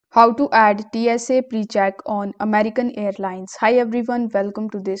How to add TSA PreCheck on American Airlines. Hi everyone, welcome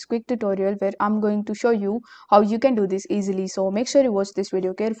to this quick tutorial where I'm going to show you how you can do this easily. So make sure you watch this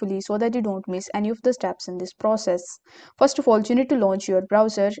video carefully so that you don't miss any of the steps in this process. First of all, you need to launch your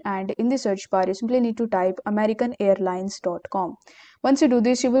browser and in the search bar you simply need to type americanairlines.com. Once you do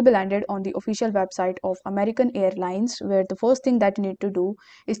this, you will be landed on the official website of American Airlines, where the first thing that you need to do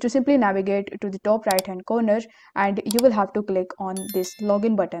is to simply navigate to the top right hand corner and you will have to click on this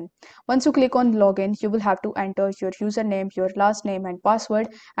login button. Once you click on login, you will have to enter your username, your last name and password,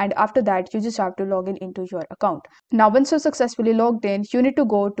 and after that you just have to log in into your account. Now once you're successfully logged in, you need to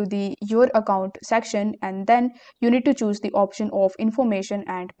go to the your account section and then you need to choose the option of information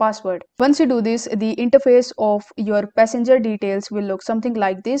and password. Once you do this, the interface of your passenger details will look something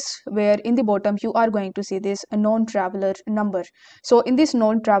like this, where in the bottom you are going to see this non-traveler number. So in this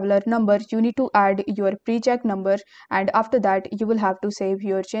non-traveler number, you need to add your pre-check number, and after that you will have to save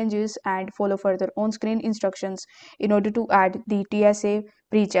your changes and follow further on-screen instructions in order to add the TSA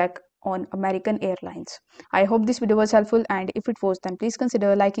pre-check on American Airlines. I hope this video was helpful, and if it was, then please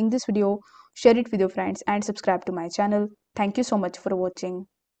consider liking this video, share it with your friends and subscribe to my channel. Thank you so much for watching.